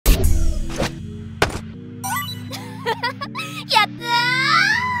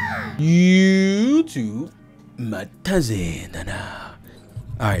YouTube Matazendana.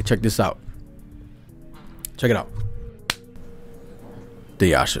 Alright, check this out. Check it out. The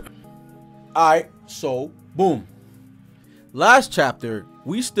Yasha. Alright, so boom. Last chapter,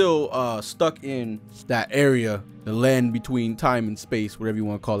 we still stuck in that area, the land between time and space, whatever you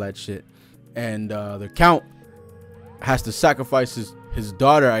want to call that shit. And the Count has to sacrifice his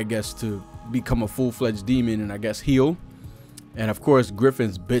daughter, I guess, to become a full-fledged demon and I guess heal. And of course,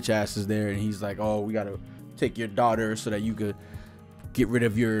 Griffin's bitch ass is there, and he's like, "Oh, we gotta take your daughter so that you could get rid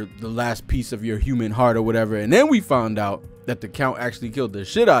of the last piece of your human heart or whatever." And then we found out that the Count actually killed the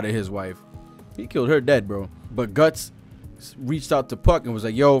shit out of his wife. He killed her dead, bro. But Guts reached out to Puck and was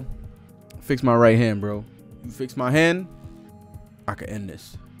like, "Yo, fix my right hand, bro. You fix my hand, I can end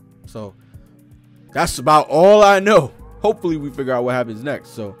this." So that's about all I know. Hopefully we figure out what happens next.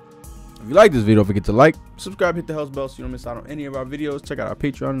 So if you like this video, don't forget to like, subscribe, hit the hell bell so you don't miss out on any of our videos. Check out our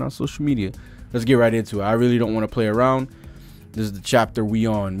Patreon and our social media. Let's get right into it. I really don't want to play around. This is the chapter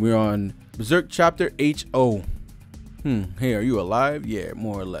we're on Berserk chapter HO. Hey, are you alive? Yeah,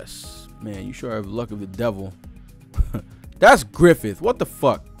 more or less. Man, you sure have luck of the devil. That's Griffith. What the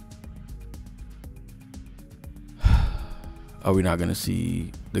fuck? Are we not gonna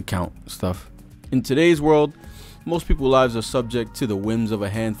see the Count stuff? In today's world, most people's lives are subject to the whims of a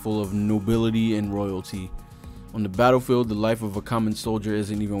handful of nobility and royalty. On the battlefield, the life of a common soldier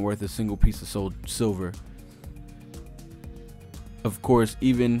isn't even worth a single piece of silver. Of course,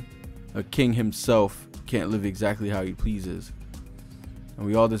 even a king himself can't live exactly how he pleases. And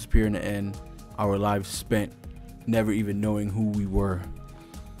we all disappear in the end, our lives spent never even knowing who we were.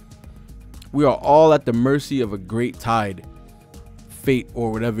 We are all at the mercy of a great tide, fate,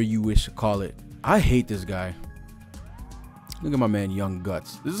 or whatever you wish to call it. I hate this guy. Look at my man, Young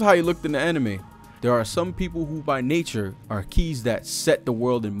Guts. This is how he looked in the anime. There are some people who by nature are keys that set the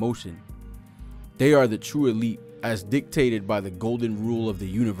world in motion. They are the true elite as dictated by the golden rule of the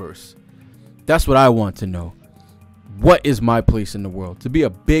universe. That's what I want to know. What is my place in the world? To be a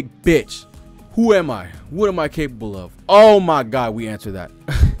big bitch. Who am I? What am I capable of? Oh my God, we answered that.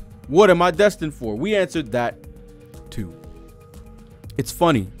 What am I destined for? We answered that too. It's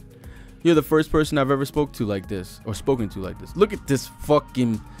funny. You're the first person I've ever spoken to like this. Look at this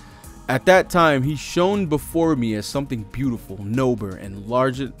fucking... At that time, he shone before me as something beautiful, noble, and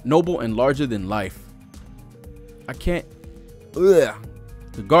larger than life. I can't... Ugh.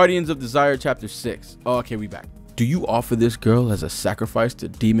 The Guardians of Desire, Chapter 6. Oh, okay, we back. Do you offer this girl as a sacrifice to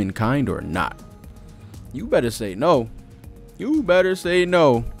demon kind or not? You better say no. You better say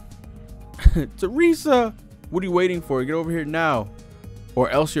no. Teresa, what are you waiting for? Get over here now. Or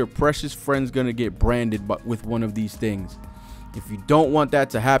else your precious friend's gonna get branded with one of these things. If you don't want that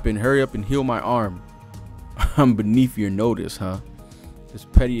to happen, hurry up and heal my arm. I'm beneath your notice, huh? This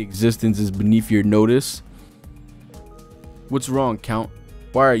petty existence is beneath your notice. What's wrong, Count?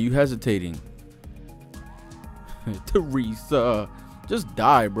 Why are you hesitating? Teresa, just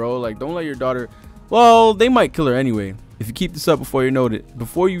die, bro. Like, don't let your daughter... Well, they might kill her anyway. If you keep this up before you know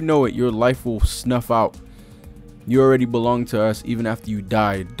it, your life will snuff out. You already belong to us even after you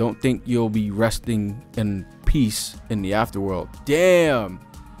die. Don't think you'll be resting in peace in the afterworld. Damn.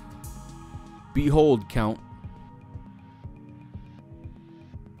 Behold, Count.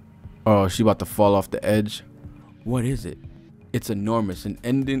 Oh, she about to fall off the edge. What is it? It's enormous, an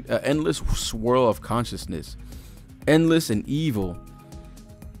endless swirl of consciousness. Endless and evil.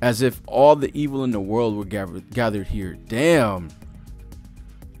 As if all the evil in the world were gathered here. Damn.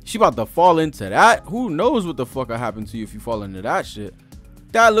 She about to fall into that. Who knows what the fuck will happen to you if you fall into that shit.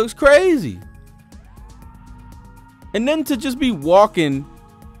 That looks crazy. And then to just be walking,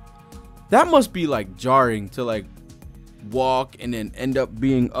 that must be like jarring to like walk and then end up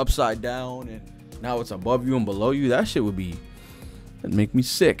being upside down and now it's above you and below you. That shit that'd make me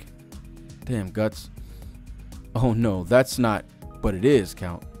sick. Damn, Guts. Oh no, that's not, but it is,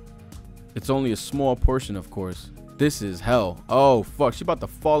 Count. It's only a small portion, of course. This is hell. Oh, fuck. She about to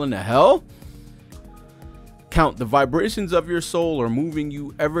fall into hell? Count, the vibrations of your soul are moving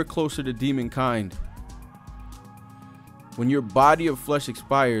you ever closer to demon kind. When your body of flesh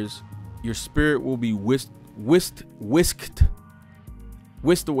expires, your spirit will be whisked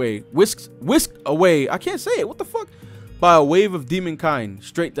away. I can't say it. What the fuck? By a wave of demon kind,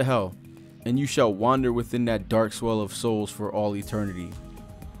 straight to hell. And you shall wander within that dark swell of souls for all eternity.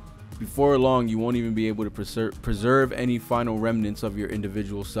 Before long, you won't even be able to preserve any final remnants of your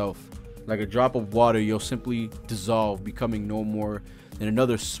individual self. Like a drop of water, you'll simply dissolve, becoming no more than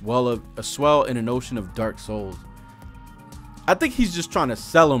another swell in an ocean of dark souls. I think he's just trying to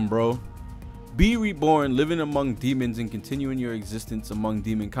sell him, bro. be reborn, living among demons and continuing your existence among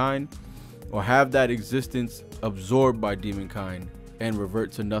demonkind, or have that existence absorbed by demonkind and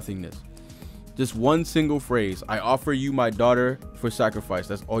revert to nothingness. Just one single phrase. I offer you my daughter for sacrifice.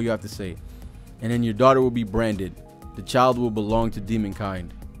 That's all you have to say. And then your daughter will be branded. The child will belong to demonkind.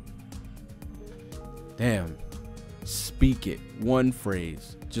 Damn. Speak it. One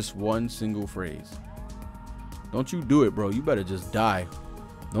phrase. Just one single phrase. Don't you do it, bro. You better just die.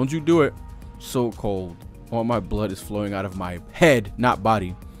 Don't you do it. So cold. All my blood is flowing out of my head, not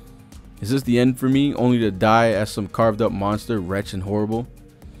body. Is this the end for me? Only to die as some carved up monster, wretch and horrible?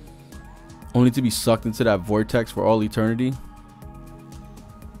 Only to be sucked into that vortex for all eternity?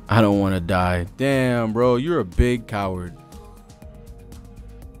 I don't want to die. Damn, bro. You're a big coward.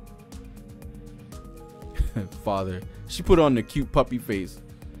 Father. She put on the cute puppy face.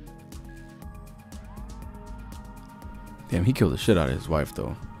 Damn, he killed the shit out of his wife,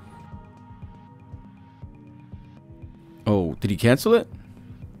 though. Oh, did he cancel it?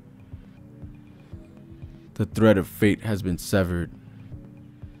 The thread of fate has been severed.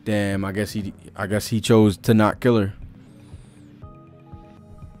 Damn, I guess he chose to not kill her.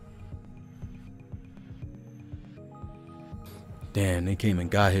 Damn, they came and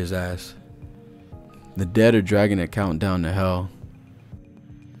got his ass. The dead are dragging a countdown to hell.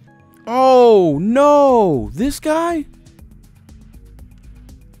 Oh no, this guy?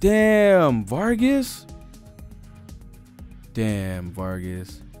 Damn, Vargas. Damn,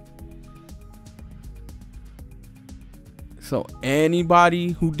 Vargas. So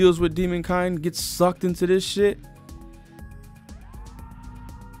anybody who deals with demonkind gets sucked into this shit.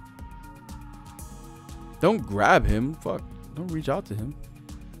 Don't grab him. Fuck. Don't reach out to him.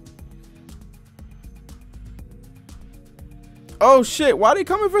 Oh shit. Why are they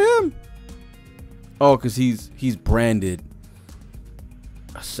coming for him? Oh, because he's branded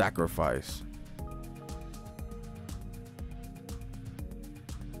a sacrifice.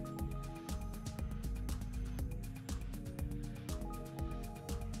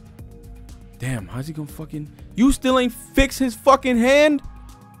 Damn, how's he gonna fucking... You still ain't fix his fucking hand?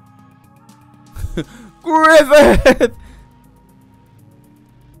 Griffith!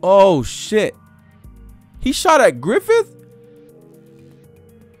 Oh, shit. He shot at Griffith?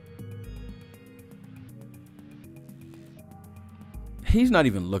 He's not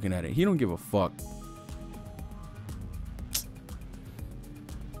even looking at it. He don't give a fuck.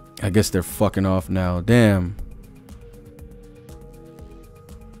 I guess they're fucking off now. Damn.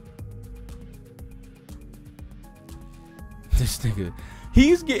 This nigga,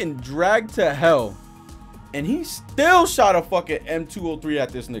 he's getting dragged to hell, and he still shot a fucking M203 at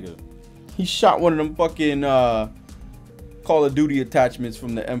this nigga. He shot one of them fucking Call of Duty attachments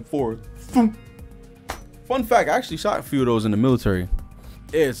from the M4. Fun fact, I actually shot a few of those in the military.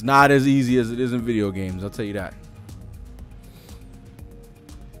 It's not as easy as it is in video games, I'll tell you that.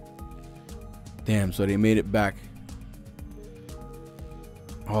 Damn, so they made it back.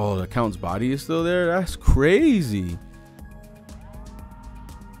 Oh, the Count's body is still there? That's crazy.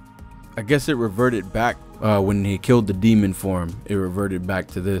 I guess it reverted back when he killed the demon form. It reverted back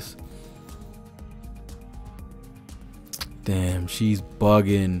to this. Damn, she's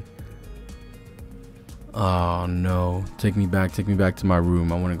bugging. Oh no. Take me back to my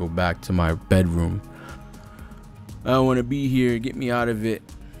room. I want to go back to my bedroom. I don't want to be here. Get me out of it.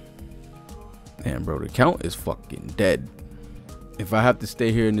 Damn, bro, the Count is fucking dead. If I have to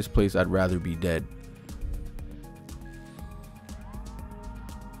stay here in this place, I'd rather be dead.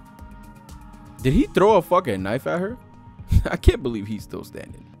 Did he throw a fucking knife at her? I can't believe he's still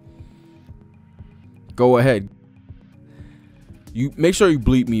standing. Go ahead. You make sure you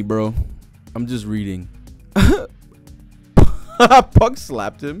bleep me, bro. I'm just reading. Pug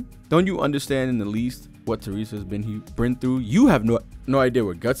slapped him. Don't you understand in the least what Teresa's been through? You have no idea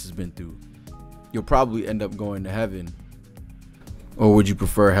what Guts has been through. You'll probably end up going to heaven. Or would you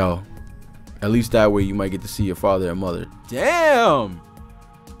prefer hell? At least that way you might get to see your father and mother. Damn!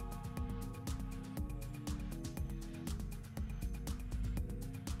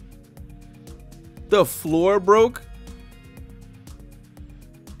 The floor broke.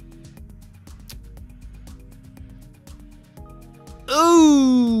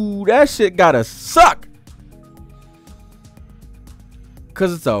 Ooh, that shit gotta suck.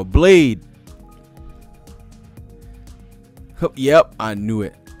 Cause it's a blade. Yep, I knew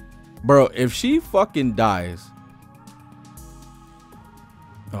it. Bro, if she fucking dies.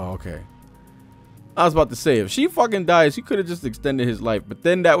 Oh, okay. I was about to say, if she fucking dies, he could have just extended his life. But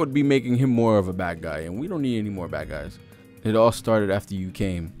then that would be making him more of a bad guy. And we don't need any more bad guys. It all started after you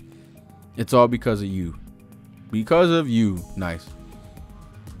came. It's all because of you. Because of you. Nice.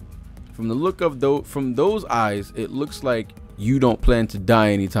 From the look of from those eyes, it looks like you don't plan to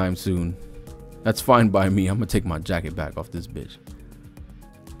die anytime soon. That's fine by me. I'm gonna take my jacket back off this bitch.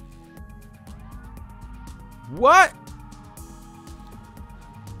 What?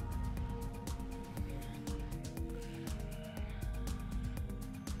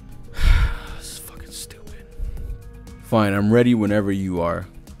 This is fucking stupid. Fine, I'm ready whenever you are.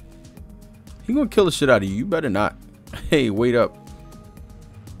 He gonna kill the shit out of you. You better not. Hey, wait up.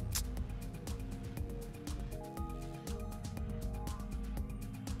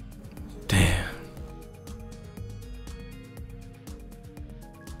 Damn.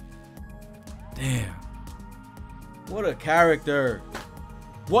 Damn. What a character.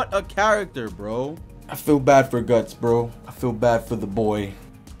 What a character, bro. I feel bad for Guts, bro. I feel bad for the boy.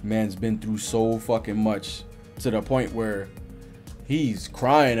 Man's been through so fucking much to the point where he's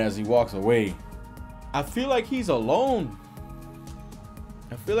crying as he walks away. I feel like he's alone.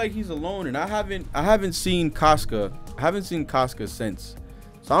 I feel like he's alone, and I haven't seen Casca. I haven't seen Casca since.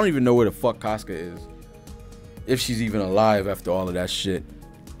 So I don't even know where the fuck Casca is. If she's even alive after all of that shit.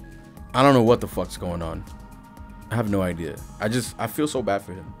 I don't know what the fuck's going on. I have no idea. I feel so bad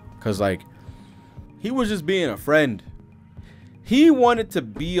for him. Cause like, he was just being a friend. He wanted to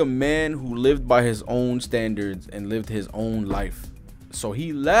be a man who lived by his own standards and lived his own life. So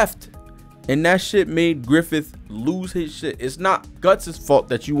he left. And that shit made Griffith lose his shit. It's not Guts' fault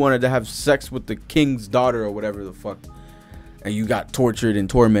that you wanted to have sex with the king's daughter or whatever the fuck. And you got tortured and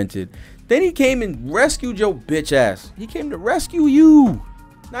tormented. Then he came and rescued your bitch ass. He came to rescue you.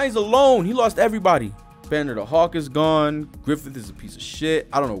 Now he's alone. He lost everybody. Banner the Hawk is gone. Griffith is a piece of shit.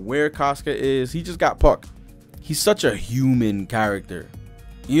 I don't know where Casca is. He just got Puck. He's such a human character.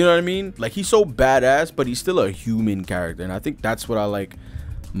 You know what I mean? Like, he's so badass, but he's still a human character. And I think that's what I like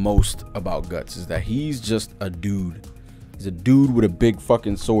most about Guts, is that he's just a dude. He's a dude with a big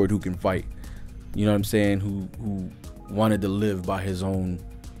fucking sword who can fight. You know what I'm saying? Who wanted to live by his own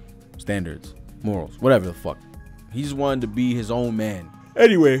standards, morals, whatever the fuck. He just wanted to be his own man.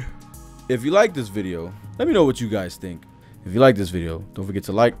 Anyway, if you like this video, let me know what you guys think. If you like this video, don't forget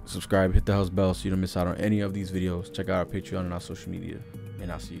to like, subscribe, hit the house bell so you don't miss out on any of these videos. Check out our Patreon and our social media,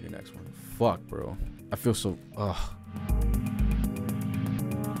 and I'll see you in the next one. Fuck, bro. I feel so, ugh.